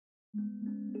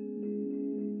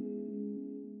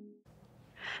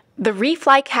The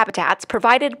reef-like habitats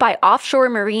provided by offshore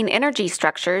marine energy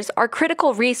structures are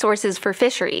critical resources for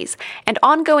fisheries, and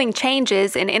ongoing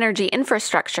changes in energy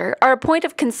infrastructure are a point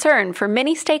of concern for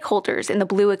many stakeholders in the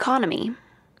blue economy.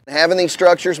 Having these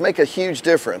structures make a huge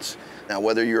difference. Now,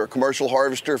 whether you're a commercial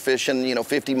harvester fishing,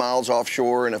 50 miles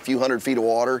offshore in a few hundred feet of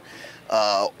water,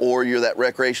 or you're that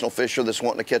recreational fisher that's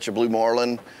wanting to catch a blue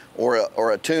marlin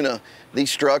or a tuna,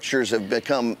 these structures have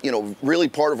become, really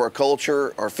part of our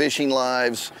culture, our fishing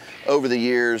lives over the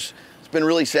years. It's been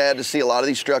really sad to see a lot of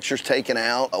these structures taken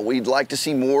out. We'd like to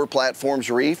see more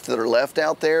platforms reefed that are left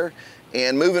out there.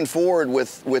 And moving forward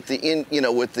with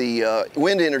the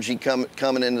wind energy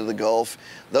coming into the Gulf,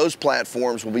 those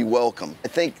platforms will be welcome. I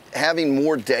think having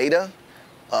more data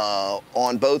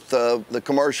on both the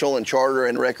commercial and charter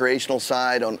and recreational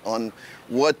side on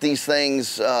what these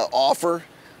things offer,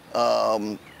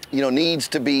 needs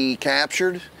to be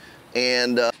captured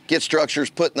and get structures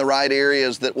put in the right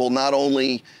areas that will not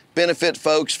only benefit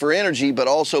folks for energy, but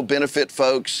also benefit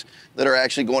folks that are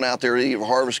actually going out there to either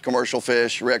harvest commercial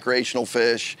fish, recreational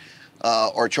fish,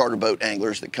 or charter boat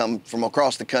anglers that come from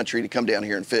across the country to come down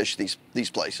here and fish these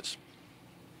places.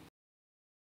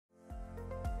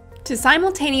 To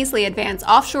simultaneously advance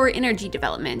offshore energy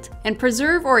development and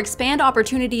preserve or expand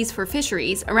opportunities for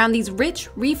fisheries around these rich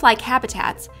reef-like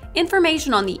habitats,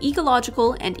 information on the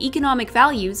ecological and economic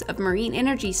values of marine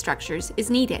energy structures is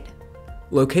needed.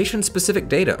 Location-specific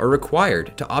data are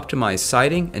required to optimize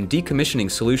siting and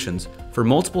decommissioning solutions for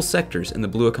multiple sectors in the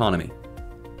blue economy.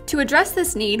 To address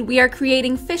this need, we are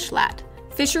creating FishLAT,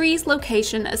 Fisheries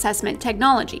Location Assessment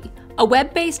Technology, a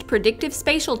web-based predictive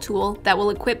spatial tool that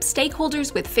will equip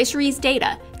stakeholders with fisheries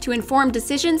data to inform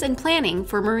decisions and planning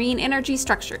for marine energy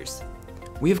structures.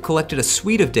 We have collected a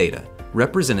suite of data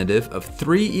representative of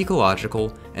 3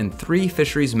 ecological and 3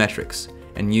 fisheries metrics,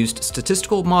 and used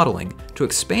statistical modeling to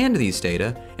expand these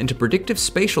data into predictive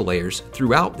spatial layers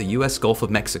throughout the U.S. Gulf of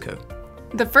Mexico.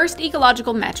 The first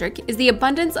ecological metric is the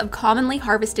abundance of commonly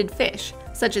harvested fish,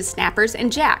 such as snappers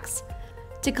and jacks.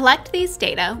 To collect these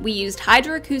data, we used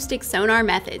hydroacoustic sonar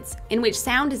methods, in which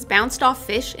sound is bounced off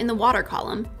fish in the water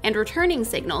column, and returning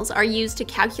signals are used to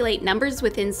calculate numbers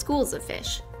within schools of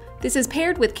fish. This is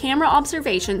paired with camera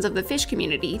observations of the fish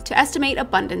community to estimate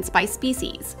abundance by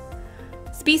species.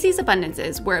 Species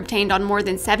abundances were obtained on more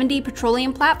than 70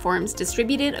 petroleum platforms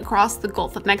distributed across the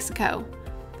Gulf of Mexico.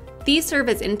 These serve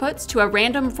as inputs to a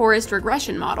random forest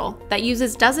regression model that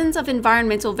uses dozens of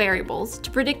environmental variables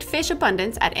to predict fish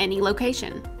abundance at any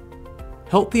location.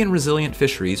 Healthy and resilient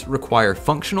fisheries require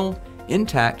functional,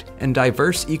 intact, and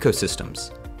diverse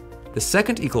ecosystems. The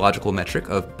second ecological metric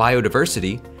of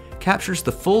biodiversity captures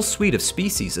the full suite of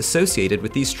species associated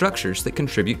with these structures that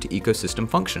contribute to ecosystem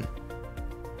function.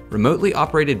 Remotely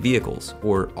operated vehicles,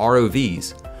 or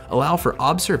ROVs, allow for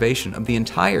observation of the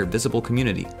entire visible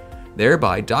community,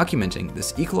 thereby documenting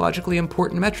this ecologically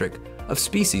important metric of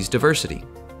species diversity.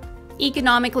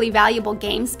 Economically valuable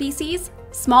game species,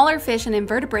 smaller fish and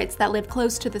invertebrates that live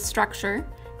close to the structure,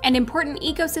 and important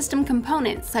ecosystem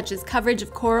components such as coverage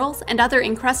of corals and other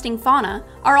encrusting fauna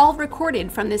are all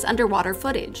recorded from this underwater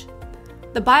footage.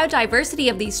 The biodiversity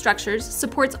of these structures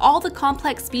supports all the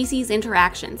complex species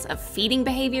interactions of feeding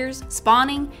behaviors,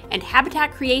 spawning, and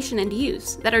habitat creation and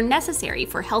use that are necessary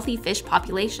for healthy fish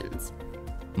populations.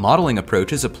 Modeling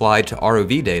approaches applied to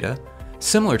ROV data,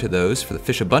 similar to those for the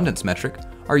fish abundance metric,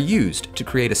 are used to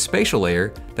create a spatial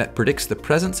layer that predicts the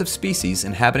presence of species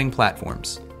inhabiting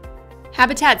platforms.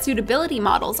 Habitat suitability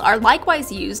models are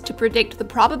likewise used to predict the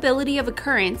probability of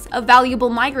occurrence of valuable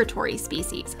migratory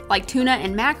species, like tuna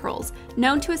and mackerels,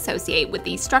 known to associate with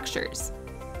these structures.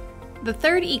 The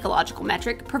third ecological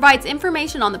metric provides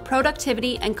information on the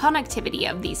productivity and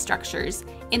connectivity of these structures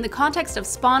in the context of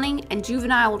spawning and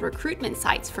juvenile recruitment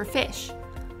sites for fish.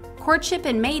 Courtship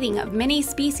and mating of many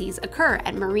species occur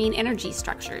at marine energy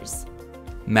structures.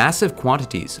 Massive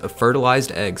quantities of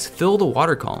fertilized eggs fill the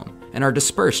water column and are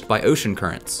dispersed by ocean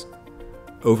currents.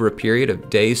 Over a period of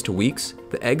days to weeks,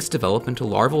 the eggs develop into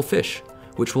larval fish,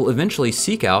 which will eventually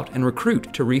seek out and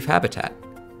recruit to reef habitat.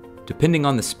 Depending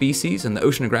on the species and the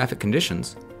oceanographic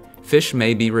conditions, fish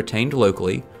may be retained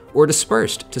locally or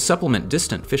dispersed to supplement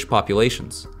distant fish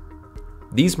populations.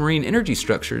 These marine energy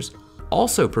structures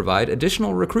also provide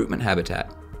additional recruitment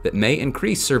habitat that may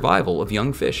increase survival of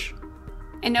young fish.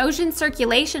 An ocean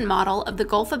circulation model of the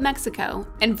Gulf of Mexico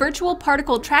and virtual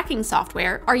particle tracking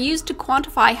software are used to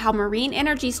quantify how marine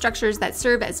energy structures that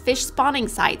serve as fish spawning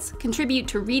sites contribute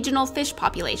to regional fish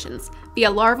populations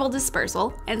via larval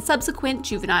dispersal and subsequent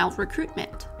juvenile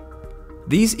recruitment.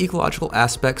 These ecological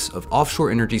aspects of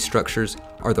offshore energy structures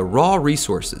are the raw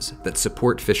resources that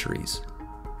support fisheries.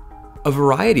 A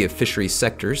variety of fisheries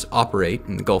sectors operate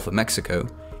in the Gulf of Mexico,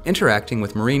 interacting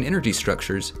with marine energy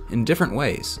structures in different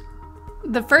ways.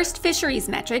 The first fisheries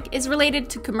metric is related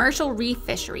to commercial reef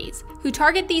fisheries, who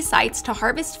target these sites to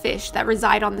harvest fish that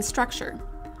reside on the structure.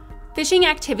 Fishing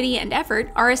activity and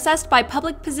effort are assessed by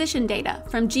public position data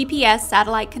from GPS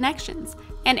satellite connections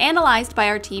and analyzed by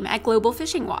our team at Global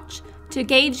Fishing Watch to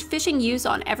gauge fishing use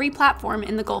on every platform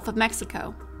in the Gulf of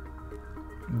Mexico.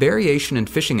 Variation in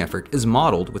fishing effort is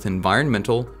modeled with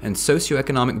environmental and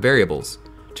socioeconomic variables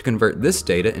to convert this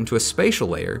data into a spatial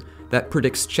layer that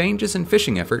predicts changes in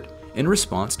fishing effort in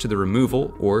response to the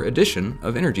removal or addition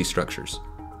of energy structures.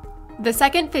 The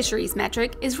second fisheries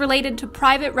metric is related to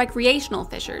private recreational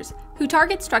fishers, who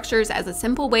target structures as a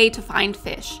simple way to find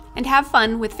fish and have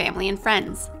fun with family and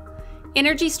friends.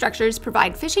 Energy structures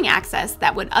provide fishing access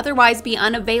that would otherwise be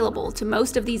unavailable to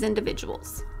most of these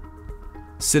individuals.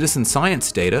 Citizen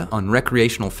science data on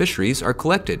recreational fisheries are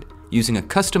collected using a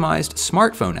customized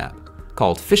smartphone app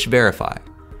called Fish Verify,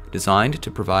 designed to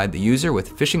provide the user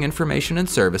with fishing information and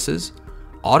services,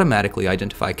 automatically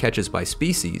identify catches by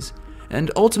species, and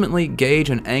ultimately gauge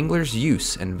an angler's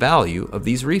use and value of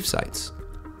these reef sites.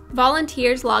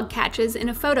 Volunteers log catches in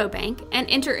a photo bank and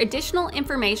enter additional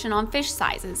information on fish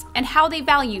sizes and how they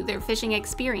value their fishing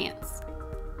experience.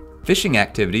 Fishing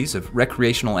activities of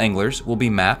recreational anglers will be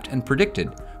mapped and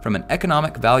predicted from an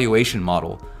economic valuation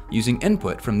model using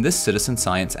input from this citizen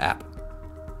science app.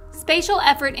 Spatial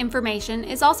effort information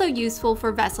is also useful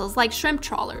for vessels like shrimp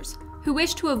trawlers, who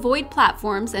wish to avoid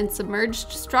platforms and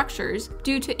submerged structures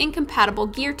due to incompatible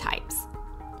gear types.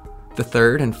 The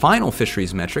third and final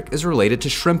fisheries metric is related to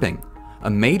shrimping, a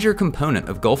major component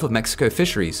of Gulf of Mexico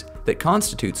fisheries that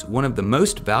constitutes one of the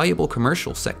most valuable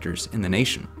commercial sectors in the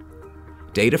nation.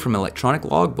 Data from electronic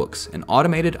logbooks and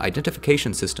automated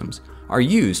identification systems are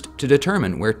used to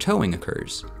determine where towing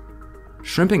occurs.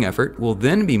 Shrimping effort will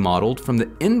then be modeled from the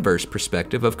inverse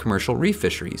perspective of commercial reef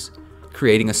fisheries,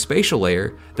 creating a spatial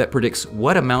layer that predicts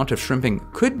what amount of shrimping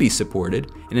could be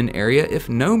supported in an area if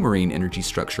no marine energy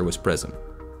structure was present.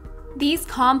 These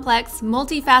complex,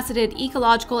 multifaceted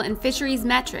ecological and fisheries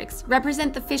metrics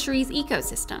represent the fisheries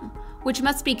ecosystem, which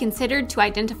must be considered to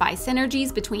identify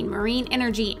synergies between marine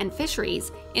energy and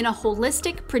fisheries in a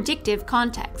holistic, predictive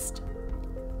context.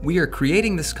 We are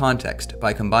creating this context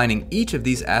by combining each of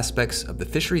these aspects of the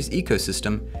fisheries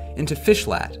ecosystem into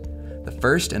FishLAT, the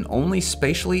first and only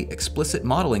spatially explicit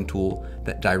modeling tool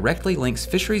that directly links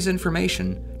fisheries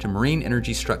information to marine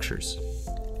energy structures.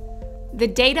 The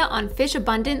data on fish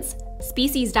abundance,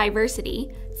 species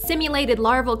diversity, simulated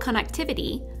larval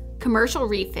connectivity, commercial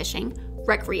reef fishing,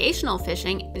 recreational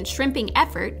fishing, and shrimping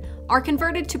effort are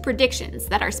converted to predictions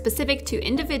that are specific to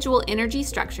individual energy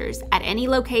structures at any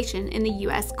location in the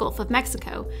U.S. Gulf of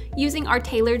Mexico using our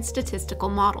tailored statistical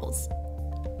models.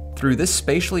 Through this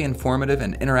spatially informative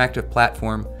and interactive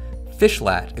platform,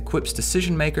 FishLAT equips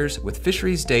decision makers with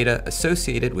fisheries data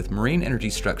associated with marine energy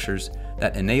structures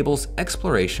that enables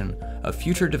exploration of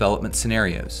future development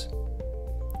scenarios.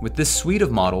 With this suite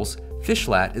of models,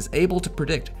 FishLAT is able to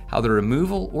predict how the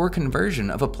removal or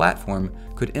conversion of a platform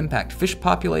could impact fish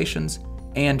populations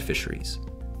and fisheries.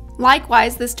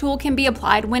 Likewise, this tool can be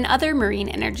applied when other marine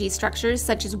energy structures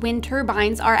such as wind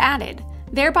turbines are added,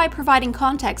 thereby providing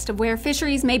context of where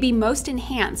fisheries may be most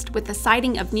enhanced with the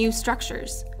siting of new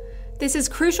structures. This is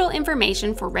crucial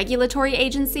information for regulatory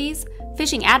agencies,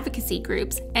 fishing advocacy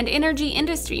groups, and energy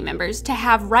industry members to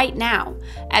have right now,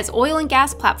 as oil and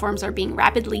gas platforms are being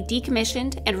rapidly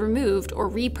decommissioned and removed or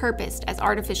repurposed as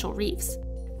artificial reefs.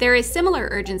 There is similar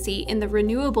urgency in the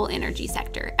renewable energy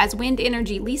sector, as wind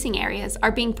energy leasing areas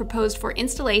are being proposed for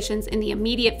installations in the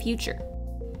immediate future.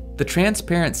 The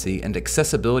transparency and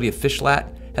accessibility of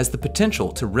FishLAT has the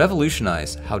potential to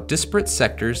revolutionize how disparate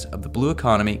sectors of the blue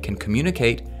economy can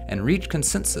communicate and reach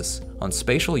consensus on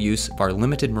spatial use of our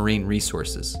limited marine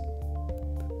resources.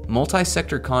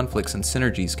 Multi-sector conflicts and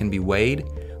synergies can be weighed,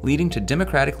 leading to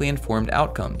democratically informed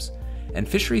outcomes, and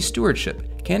fisheries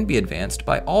stewardship can be advanced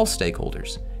by all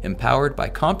stakeholders, empowered by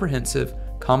comprehensive,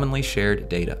 commonly shared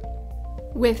data.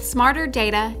 With smarter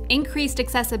data, increased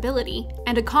accessibility,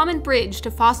 and a common bridge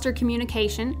to foster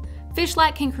communication,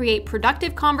 FishLAT can create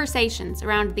productive conversations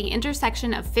around the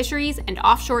intersection of fisheries and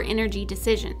offshore energy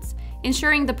decisions,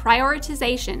 ensuring the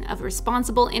prioritization of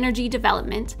responsible energy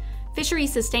development,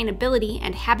 fisheries sustainability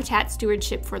and habitat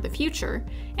stewardship for the future,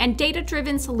 and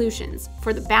data-driven solutions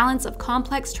for the balance of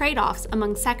complex trade-offs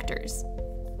among sectors.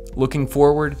 Looking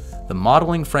forward, the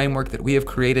modeling framework that we have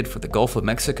created for the Gulf of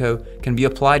Mexico can be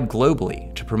applied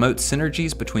globally to promote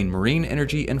synergies between marine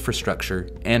energy infrastructure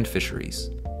and fisheries.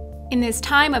 In this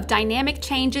time of dynamic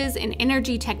changes in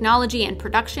energy technology and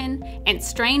production and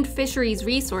strained fisheries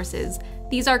resources,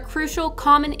 these are crucial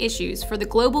common issues for the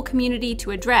global community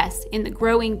to address in the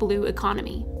growing blue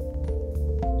economy.